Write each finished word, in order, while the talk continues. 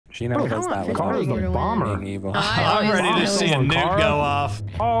She never does that with Car's the bomber. evil. I'm ready to see a nuke go off.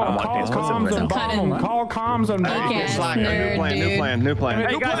 Oh, call comms and bomb. Call comms and bomb. New plan.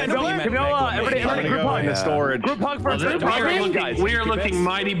 Hey guys, everybody group hug. In storage. Group hug for group hug. We are looking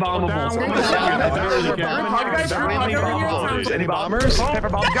mighty bombable. Any bombers? Pepper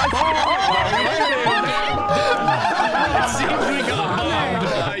bomb, guys. It seems we got bombed.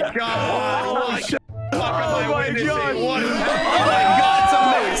 Oh my god. Oh my god.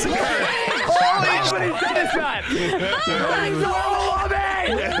 It's amazing.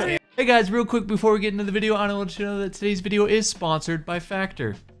 Hey guys, real quick before we get into the video, I want to let you know that today's video is sponsored by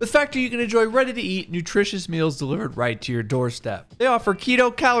Factor. With Factor, you can enjoy ready-to-eat, nutritious meals delivered right to your doorstep. They offer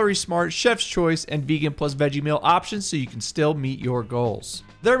keto, calorie smart, chef's choice, and vegan plus veggie meal options so you can still meet your goals.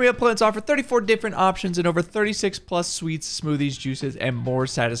 Their meal plans offer 34 different options and over 36 plus sweets, smoothies, juices, and more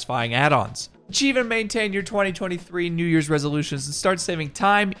satisfying add-ons. Achieve and maintain your 2023 New Year's resolutions and start saving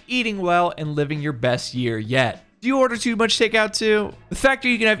time, eating well, and living your best year yet. Do you order too much takeout too? With Factor,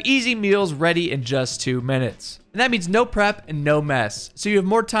 you can have easy meals ready in just 2 minutes. And that means no prep and no mess, so you have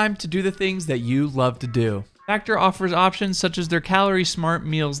more time to do the things that you love to do. Factor offers options such as their calorie smart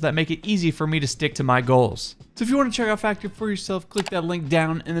meals that make it easy for me to stick to my goals. So if you want to check out Factor for yourself, click that link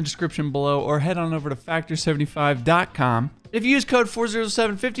down in the description below or head on over to factor75.com. If you use code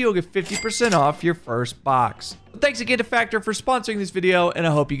 40750, you'll get 50% off your first box. Thanks again to Factor for sponsoring this video, and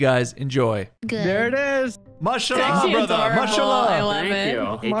I hope you guys enjoy. Good. There it is. Mashallah, brother. I Mashallah. love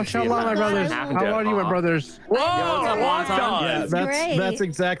it. Mashallah, my brothers. How are you, my brothers? Whoa! Yeah, great. that's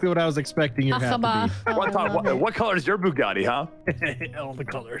exactly what I was expecting you to have to What color is your Bugatti, huh? be. All the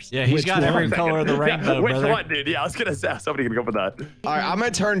colors. Yeah, he's got every color of the rainbow, Which brother. one, dude? Yeah, I was gonna say somebody gonna go for that. All right, I'm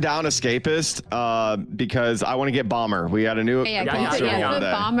gonna turn down Escapist because I want to get Bomber. We got a new officer Yeah,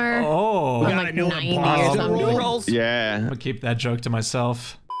 today. bomber. Oh, I'm like 90 or something. Yeah. I'm gonna keep that joke to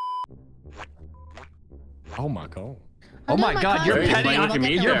myself. Oh my god. Oh my god, you're petty.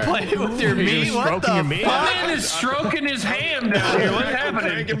 You're playing with your meat. What the fuck? Man is stroking his ham down here. What's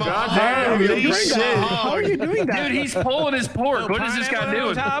happening? Holy shit. How are you doing that? Dude, he's pulling his pork. What is this guy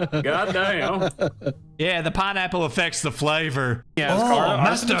doing? God damn. Yeah, the pineapple affects the flavor. Yeah,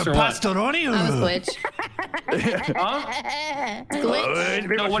 it's Master Pastoroni. I'm a switch.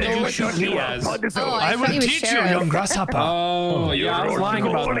 No, what did you shoot me as? Oh, I will thought was teach you, sheriff. young grasshopper. Oh, yeah, I was lying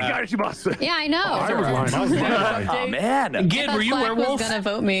about that. Yeah, I know. I was lying. I was lying. Oh man. Gid, were you Slack was werewolf? gonna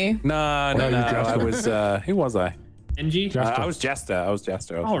vote me. No. I was, who was I? NG? I was Jester. I was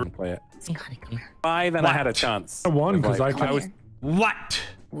gonna play it. Scotty, come here. Then I had a chance. I won because I was. What?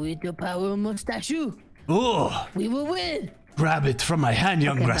 With your power mustache, Oh, we will win. grab it from my hand,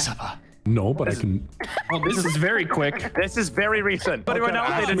 young grasshopper. No, but I can. Well, this is very quick. This is very recent. But right now,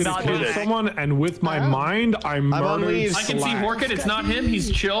 they Ask did me to not do kill this. someone, and with my mind, I murdered leave. I can see Slack. Horkit. It's not him.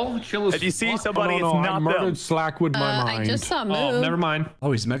 He's chill. Chill as If you see No, somebody, no, it's I not murdered them. Slack with my mind. I just saw move. Oh, never mind.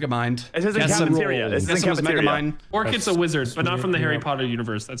 Oh, he's Megamind. This is in Guess cafeteria. This is in This was cafeteria. Megamind. Horkit's a wizard, but not from the Harry Potter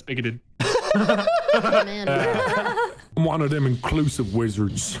universe. That's bigoted. Man. I'm one of them inclusive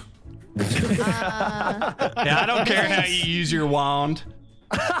wizards. Yeah, I don't care how you use your wand.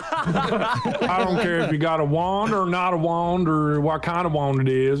 I don't care if you got a wand or not a wand or what kind of wand it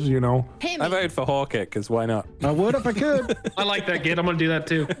is, you know. Hit I me. voted for Hawkit because why not? I would if I could. I like that, Gid. I'm gonna do that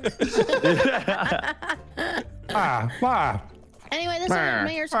too. Bye. Anyway, this is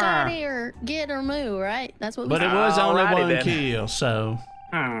me or Scotty or Gid or Moo, right? That's what we But it said. was only Alrighty one then. kill, so.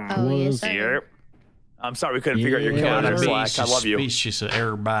 Oh, yes, sir. Here. I'm sorry we couldn't figure out your Yeah, killer there, Gotta be Slack. I love you. suspicious of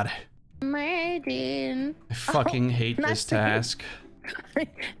everybody. Imagine. I fucking hate this nice. task.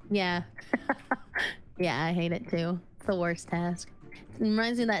 Yeah. Yeah, I hate it too. It's the worst task. It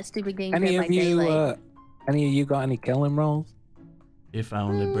reminds me of that stupid game. Any Dead by of you, Daylight. any of you got any killing rolls? If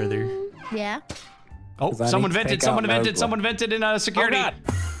only, brother. Yeah. Oh, 'Cause I someone need to vented, take someone out vented, Nogla. someone vented in security.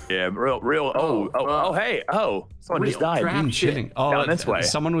 Yeah, real. Oh, hey. Oh, someone just died. I'm shitting. Oh, Down this way.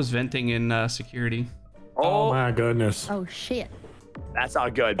 Someone was venting in security. Oh Oh, my goodness. Oh shit. that's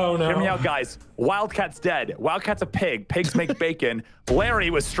not good. Oh, no. Hear me out, guys. Wildcat's dead. Wildcat's a pig. Pigs make bacon. Larry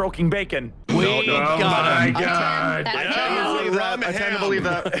was stroking bacon. We got him. God. I tend to believe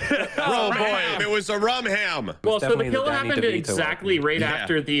that. Oh boy, it was a rum ham. Well, so definitely the the kill Danny happened DeVito exactly right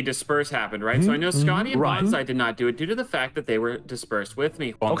after the disperse happened, right? So I know Scotty and Bonds, did not do it due to the fact that they were dispersed with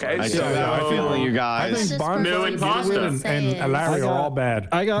me. Okay, I so feel you I guys. think This Bonds Moo and Pasta. and Larry are all bad.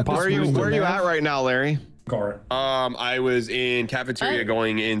 Where are you at right now, Larry? Gar. I was in cafeteria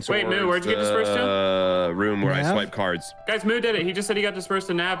going in. Wait, Moo, where'd you get dispersed to? Room where I Nav? swipe cards. Guys, Moo did it. He just said he got dispersed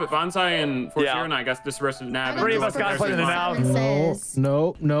to Nab, but Bonsai and Fortier and I got dispersed to Nab. Three of us got put in the Nab.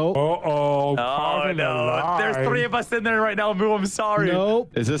 No. Uh-oh. Oh no! There's 3 of us in there right now, Moo. I'm sorry. No.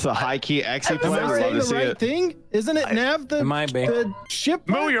 Is this a high key exit Am play? I I'd love saying to the see right it. thing? Isn't it Nav the, might be. the ship?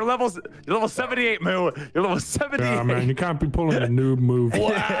 Moo, you're level 78, Moo. You're level 78. Yeah, man, you can't be pulling the noob move.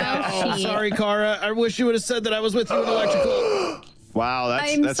 Oh, sorry, Kara. I wish you would have said that I was with you in electrical. Wow,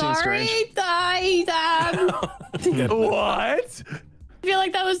 I'm that seems sorry. strange. What? I feel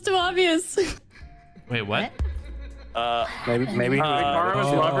like that was too obvious. Wait, what? Maybe. Kara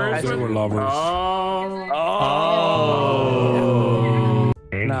was lovers. They were lovers. Oh.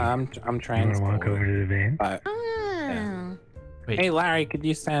 No, I'm trying to walk over to the van. Hey, Larry, could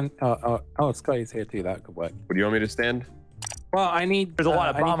you stand? Oh, Scotty's here too. That could work. What do you want me to stand? Well, I need. There's a lot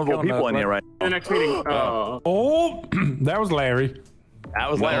of bombable people in here, right? The next meeting. Oh. Oh, that was Larry. That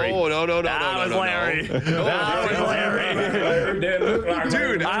was Larry. No. That was Larry. That was Larry.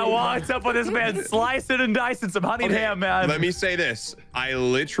 Dude, I walked up with this man slicing and dicing some honeyed ham, man. Let me say this. I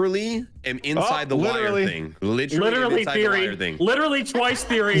literally am inside the literally. wire thing. Literally am inside the wire thing. Literally twice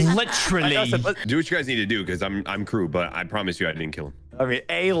theory. Literally. Do what you guys need to do because I'm crew, but I promise you I didn't kill him. I mean,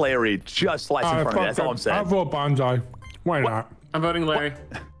 Larry just sliced in front of me. That's all I'm I saying. vote Bonsai. Why not? I'm voting Larry.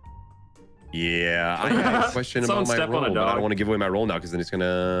 Yeah, I have a question about my step on a role, but I dog. don't want to give away my role now because then it's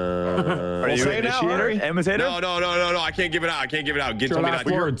gonna. Are you say it now, initiator? Larry. Imitator? No. I can't give it out. Get Your told me last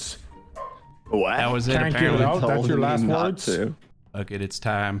not to. words. What? That was it, Can't give it apparently. out. That's your last Not words. to. Okay, it's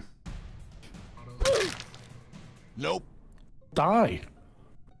time. Nope. Die.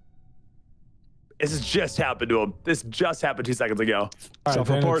 This has just happened to him. This just happened 2 seconds ago.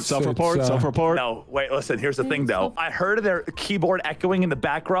 Self-report. No, wait, listen, here's the thing though. I heard their keyboard echoing in the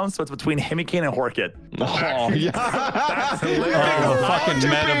background, so it's between Himikane and Horkit. Oh, yeah. Oh, fucking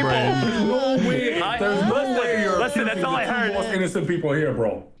meta brain. No way. There's no way you're Listen, that's all I heard. most innocent people here,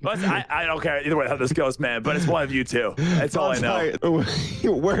 bro. Listen, I don't care either way how this goes, man, but it's one of you two. That's all I know.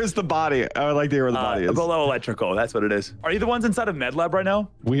 Where's the body? I would like to hear where the body is. Below electrical, that's what it is. Are you the ones inside of MedLab right now?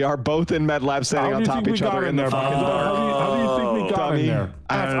 We are both in med lab standing How on do you top think of we each got other in in the there? fucking How do you think we got dummy. in there?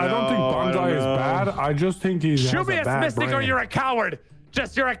 I don't think Bonsai is bad. I just think he's Shoot me as Mystic or you're a coward.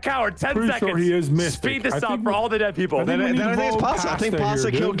 You're a coward. 10 Pretty seconds. sure he is Mystic. Speed this I up think for all the dead people. I think we need to vote I think Pasta Pasta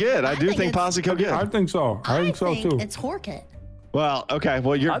here, kill dude. good. I do think Pasta kill good. I think so. I think so too. It's Horkit. Well, okay.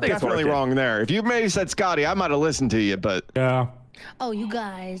 Well, you're I think it's definitely working. wrong there. If you maybe said Scotty, I might have listened to you, but. Yeah. Oh, you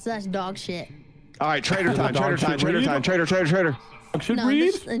guys, that's dog shit. All right, trader time. Trader. Should No,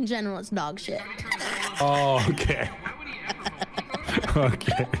 read? just in general, it's dog shit. Oh, okay.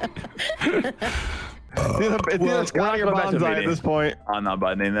 Okay. It's either Scotty or Bonsai at this point. I'm not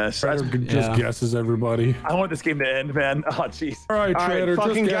buttoning this. Trader just guesses everybody. I want this game to end, man. Oh, jeez. All right, Trader,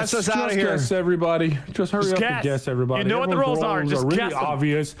 fucking just guess us out of here. Guess everybody. Just hurry Just up guess. and guess everybody. You know what the Everyone's rules are. Just really guess 'em.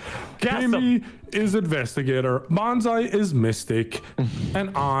 obvious. Guess Jamie is investigator. Bonsai is mystic,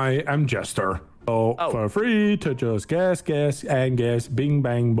 and I am jester. So for free to just guess, bing,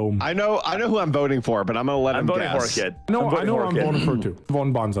 bang, boom. I know who I'm voting for, but I'm gonna let him voting guess. Horkit. No, I know I'm I'm voting for too.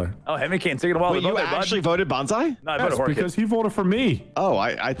 Voting Bonsai. Oh, Himikane, taking a while Wait, to vote you there, bud. actually voted Bonsai? No, I Yes, voted Horkit. because he voted for me. Oh,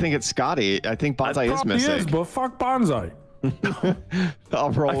 I think it's Scotty. I think Bonsai is Probably is, mystic. but fuck Bonsai. I'll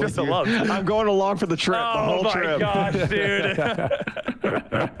roll I feel with so you. loved. I'm going along for the trip. the Oh whole my trip. gosh, dude.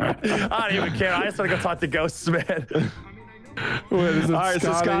 I don't even care. I just want to go talk to ghosts, man. Wait, is it All right,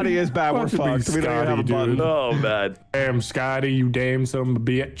 so Scotty is bad. We're Fuck to be fucked. We don't even have a Scotty, button. dude. Oh, man. Damn, Scotty, you damn son of a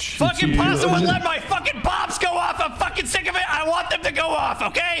bitch. Fucking Pasta would let my fucking bombs go off. I'm fucking sick of it. I want them to go off,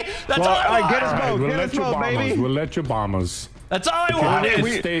 okay? That's all I want. get us both. We'll Get let us you both, bombers. baby. We'll let you bombers. That's all I wanted.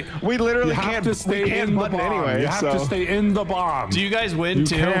 We literally You have can't. to stay we can't in the button bomb. anyway. You have so to stay in the bomb. Do you guys win You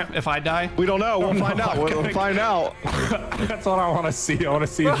too can't- if I die? we don't know. We'll find out. We'll find out. That's what I want to see. I want to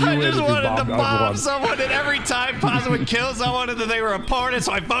see if you I win. just if you wanted to bombed bomb everyone. someone, and every time Pasta would kill someone, and then they were opponents,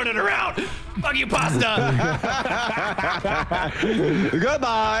 so I voted her out. Fuck you, Pasta.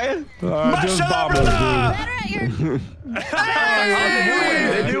 Goodbye. Just Shut up, bomb her, brother. Better at your.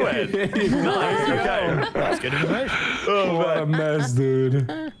 They do it. Nice. Okay. That's good information. dude. What a mess, dude.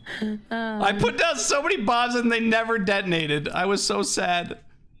 I put down so many bombs, and they never detonated. I was so sad.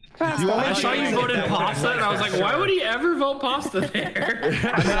 I saw you voted Pasta, and I was like, why would he ever vote Pasta there?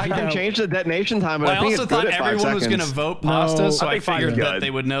 I can change the detonation time, but Well, I I think also it's good thought at 5 everyone was seconds. going to vote Pasta, so I I think five's figured that good.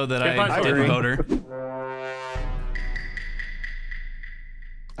 they would know that five's I didn't good. vote her.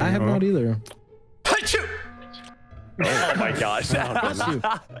 I have not either. Achoo! Oh my gosh.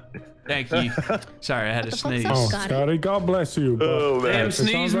 Thank you. Sorry, I had to sneeze. Oh, Scotty, God bless you. Damn,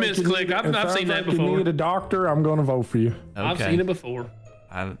 sneeze misclick. I've seen that before. You need a doctor. I'm gonna vote for you. Okay. I've seen it before.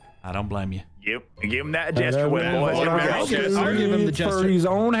 I don't blame you. Give him that gesture win, boys. I'll give him the gesture. For his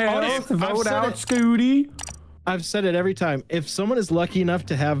own health, vote out Scooty. I've said it every time. If someone is lucky enough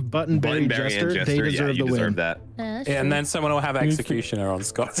to have Buttonberry Jester, they deserve the win. That. And then someone will have Executioner on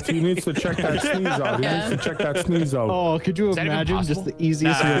Scott. He needs to check that sneeze out. He needs to check that sneeze out. Oh, could you imagine just the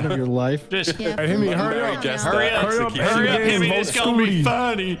easiest win of your life? Just Hey, Himmy, hurry up. hurry up, Himmy. It's gonna be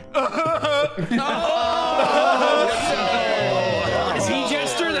funny. Is he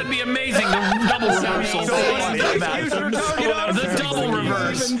Jester? That'd be amazing. The double reversal. The double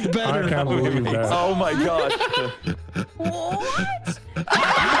reverse. I can't believe that. Oh my gosh.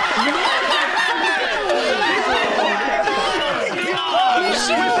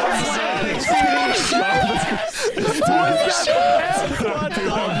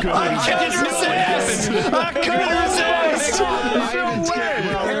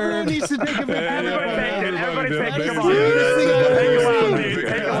 Everyone needs to take a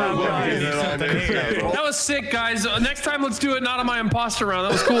That was sick, guys. Next time, let's do it not on my imposter round.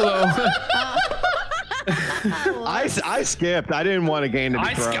 That was cool, though. I skipped. I didn't want a game to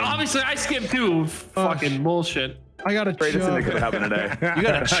be thrown. Obviously, I skipped too. Fucking bullshit. I got a Greatest thing that could happen today. You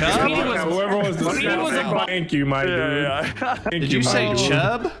got a chub? Whoever was the thank you, my dude. Did you say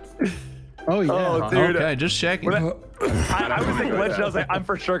chub? Oh, yeah. Oh, dude. Okay, just checking. I was thinking glitch. I was like, I'm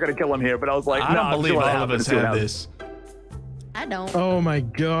for sure gonna kill him here, but I was like, I no, don't believe all of us have this. I don't. Oh my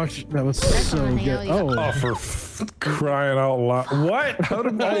gosh, that was so good. Oh, for crying out loud. What? How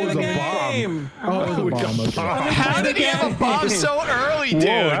did that was a bomb? Oh, it was a bomb. Okay. How did he have a bomb so early, dude?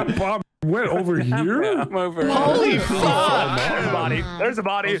 Whoa, that bomb went over here? I'm over. Holy fuck! There's a body. There's a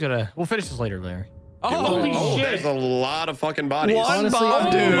body. We'll finish this later, Larry. Holy shit. There's a lot of fucking bodies. One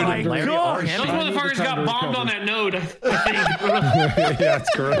bomb, dude. Oh my gosh. Those motherfuckers got bombed on that node, I think. Yeah, that's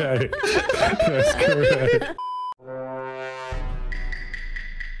correct. That's correct.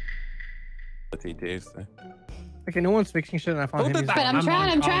 What he do, so. Okay, no one's fixing shit, and I found him. But I'm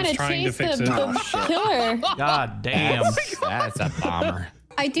trying to chase the killer. God damn. That's a bomber.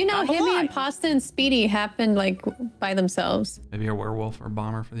 I do know Himmy and Pasta and Speedy happened like by themselves. Maybe a werewolf or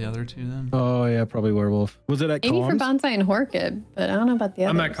bomber for the other two then. Oh, yeah, probably werewolf. Was it at Maybe for comms? Bonsai and Horkid, but I don't know about the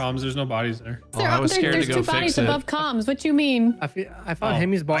others. I'm at comms. There's no bodies there. I was scared There's to go two bodies fix it. above comms. What you mean? I found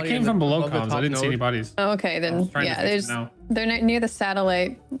Himmy's body. I came from below comms. I didn't see any bodies. Oh, okay, then yeah, they're near the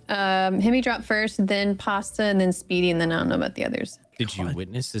satellite. Himmy dropped first, then Pasta, and then Speedy, and then I don't know about the others. Did you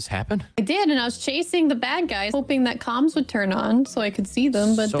witness this happen? I did, and I was chasing the bad guys, hoping that comms would turn on so I could see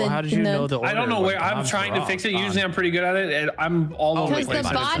them. But So how did you know the order? I don't know where. I'm trying to fix it. Usually I'm pretty good at it, and I'm all over the because place.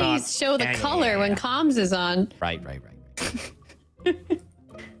 the bodies show the color when comms is on. Right. I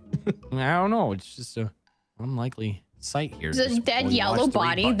don't know. It's just a unlikely sight here. There's a dead yellow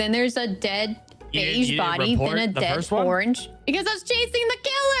body, then there's a dead beige body, then a dead orange. Because I was chasing the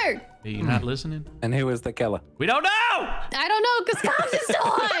killer! Are you not listening? And who was the killer? We don't know! I don't know, because comms is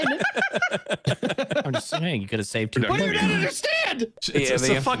still on! I'm just saying, you could have saved two. What do you not understand? It's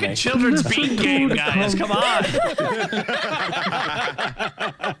a fucking children's beat game, guys. Come on.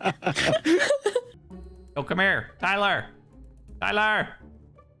 Oh, come here. Tyler.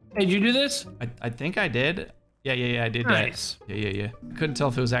 Hey, did you do this? I think I did. Yeah, I did Nice. that. Yeah. I couldn't tell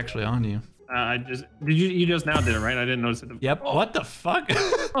if it was actually on you. You just now did it, right? I didn't notice it. Yep. Oh. What the fuck?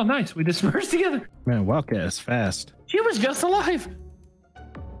 Oh, nice. We dispersed together. Man, Wildcat is fast. She was just alive.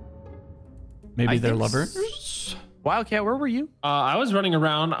 Maybe they're lovers. Wildcat, where were you? I was running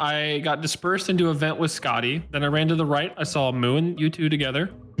around. I got dispersed into a vent with Scotty. Then I ran to the right. I saw Moo and you two together.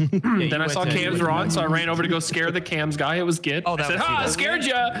 Then I saw cams were on, so I ran over to go scare the cams guy. It was Git. I said, I scared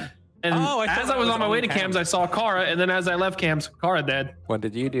you. And as I was on my way to cams, I saw Kara. And then as I left cams, Kara dead. What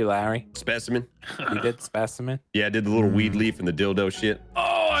did you do, Larry? Specimen. You did specimen? Yeah, I did the little weed leaf and the dildo shit.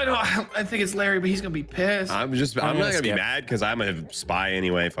 Oh, I know. I think it's Larry, but he's going to be pissed. I'm not going to be mad because I'm a spy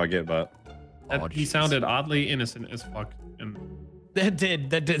anyway. Fuck it, but. He sounded oddly innocent as fuck. And That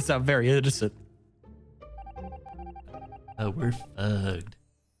did sound very innocent. Oh, we're fucked.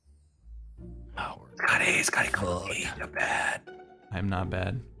 Scotty, come on. You're bad. I'm not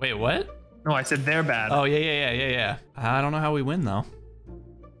bad. Wait, what? No, I said they're bad. Oh, yeah. I don't know how we win, though.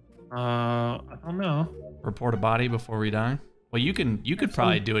 I don't know. Report a body before we die. Well, you could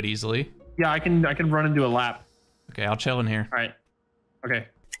probably do it easily. Yeah, I can run and do a lap. Okay, I'll chill in here. All right. Okay.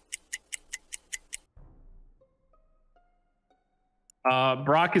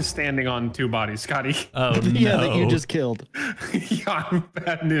 Brock is standing on 2 bodies, Scotty. Oh, no. Yeah, that you just killed. Yeah,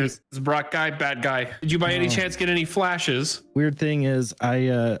 bad news. This is Brock guy, bad guy. Did you by any chance get any flashes? Weird thing is,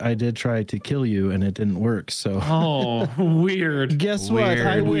 I did try to kill you and it didn't work. So. Oh, weird. Guess what?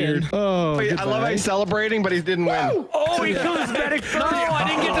 I win. Oh, wait, I love how he's celebrating, but he didn't win. Oh, he killed his medic. No, I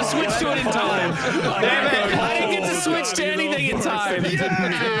didn't get to switch to it in time. Damn it! I didn't get to switch to anything in time.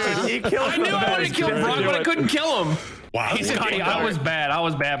 I knew I wanted to kill Brock, but I couldn't kill him. Wow. Scotty, I was bad. I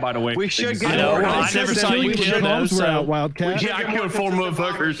was bad, by the way. We should get. I never saw you kill them. We're out, Wildcat. Yeah, I killed 4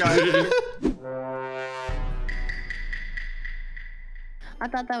 motherfuckers. I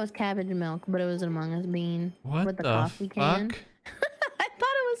thought that was cabbage milk, but it was an Among Us bean with the coffee can. I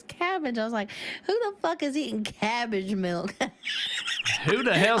thought it was cabbage. I was like, who the fuck is eating cabbage milk? Who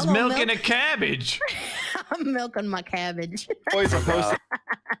the hell's milking a cabbage? I'm milking my cabbage. Boys are posting.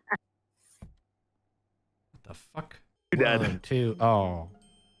 What the fuck? You're dead. 1, 2. Oh.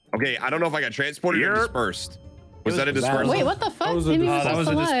 Okay, I don't know if I got transported or dispersed. Was that a dispersal? Wait, what the fuck? That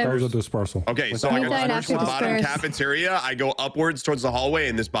was a dispersal. Okay, so He I died got dispersed after from the bottom dispersed. cafeteria. I go upwards towards the hallway,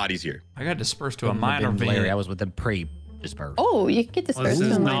 and this body's here. I got dispersed to a minor vein. I was with them pre-dispersed. Oh, you can get dispersed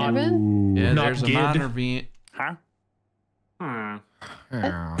to a minor vein? Yeah, Not there's a good. minor vein. Huh? What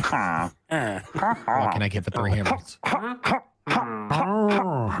can I get for 3 hammers?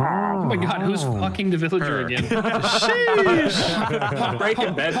 Oh my god, who's fucking the villager again? Sheesh.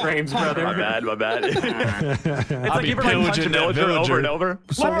 Breaking bed frames, brother. My bad. It's I'll like be you've been punching pillaging that villager over villager. and over.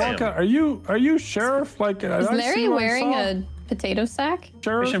 So, Wildcat, are you sheriff? Like, Is Larry wearing a potato sack?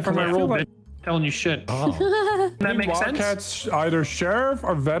 Mission for my role, bitch. Telling you shit. That makes sense. Wildcat's either sheriff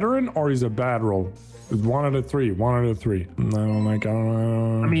or veteran, or he's a bad role. One out of three. One out of three. I don't like. I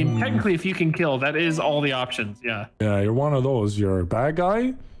don't know. I mean, technically, if you can kill, that is all the options. Yeah. Yeah, you're one of those. You're a bad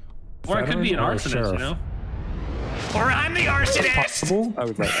guy. Or it could be an veteran, or a arsonist, sheriff. you know? Or I'm the arsonist. Possible? I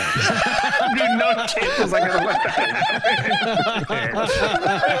would like that. Dude, no chance was I gonna let that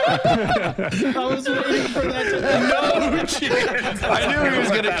I was waiting for that to No chance. I knew he was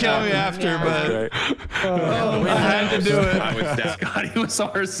gonna kill me after, but I had to do it. I was down. Scotty was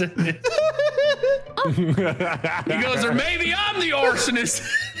arsonist. He goes, or maybe I'm the arsonist.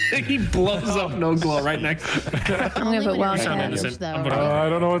 He blows up No Glow right next to him. I'm gonna put Sound Wildcat. innocent. I'm Oh. gonna- I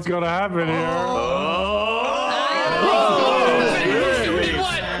don't know what's gonna happen here.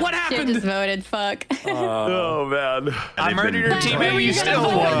 What Shit happened? just voted. Fuck. Oh man. I murdered your teammate. You still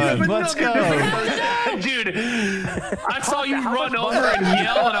won. Let's go. Dude, I saw you run over and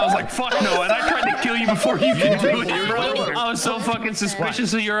yell, and I was like, fuck no. And I tried to kill you before you could do it. I was so fucking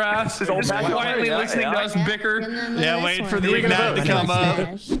suspicious of your ass. Just quietly listening to us bicker. Yeah, wait for the ignite to come up.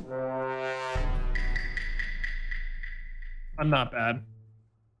 I'm not bad.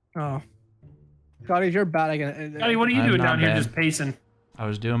 Oh. Scotty, you're bad again. Scotty, what are you I'm doing not down here bad. just pacing? I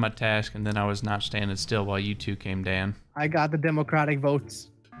was doing my task and then I was not standing still while you two came down. I got the Democratic votes.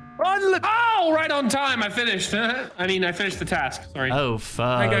 Oh, right on time. I finished. I mean, I finished the task. Sorry. Oh,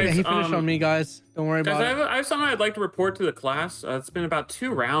 fuck. Hi guys, Yeah, he finished on me, guys. Don't worry Guys, about it. I have something I'd like to report to the class. It's been about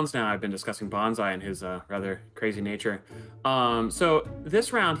 2 rounds now I've been discussing Bonsai and his rather crazy nature. So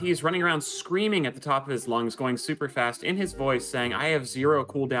this round, he's running around screaming at the top of his lungs, going super fast in his voice, saying, I have 0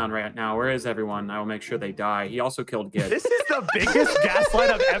 cooldown right now. Where is everyone? I will make sure they die. He also killed Git. This is the biggest gaslight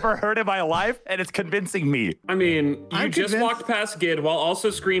I've ever heard in my life, and it's convincing me. I mean, you just convinced. walked past Gid while also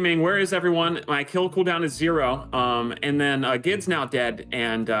screaming, where is everyone? My kill cooldown is 0. And then Gid's now dead,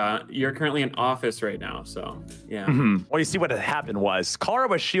 and you're currently in office right now, so yeah. Well, you see what had happened was Kara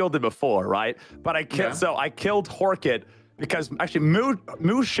was shielded before, right? But I killed Horkit because actually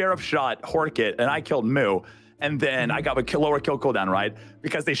Moo sheriff shot Horkit and I killed Moo. And then I got a lower kill cooldown, right?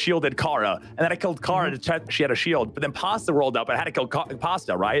 Because they shielded Kara. And then I killed Kara to check she had a shield. But then Pasta rolled up. I had to kill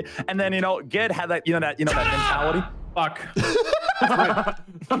Pasta, right? And then, Gid had that, that mentality. Fuck. Do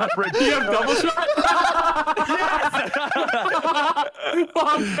you have double shot?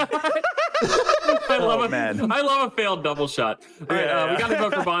 I love a failed double shot. All right, we got to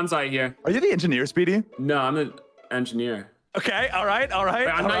vote for Bonsai here. Are you the engineer, Speedy? No, I'm the engineer. Okay, all right. Wait,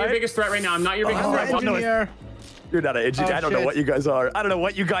 I'm not your biggest threat right now. I'm not your biggest threat. Engineer. You're not an engineer. Oh, I don't know shit. what you guys are. I don't know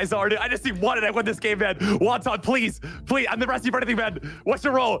what you guys are, dude. I just need one and I win this game, man. Wonton, please. I'm the rest of you for anything, man. What's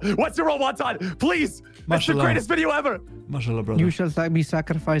your role? Wonton? Please. That's the Mashallah. greatest video ever. Mashallah, brother. You shall be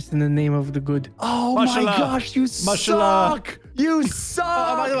sacrificed in the name of the good. Oh Mashallah. my gosh, you Mashallah. suck. You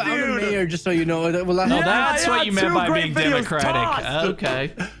suck, By the way, I'm the dude. mayor, just so you know. Well, Oh, that's what you meant 2 by great being videos democratic. tossed.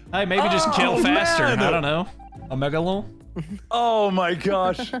 Okay. Hey, maybe just kill faster. man. I don't know. A megalon? Oh my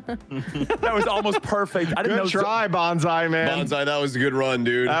gosh. That was almost perfect. I didn't know. Good try, Bonsai, man. Bonsai, that was a good run,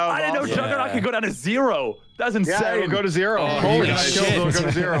 dude. I didn't know Juggernaut could go down to 0. That's insane. Yeah, it'll go to 0. Oh, Holy shit. shit. It'll go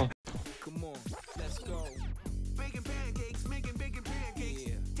to 0.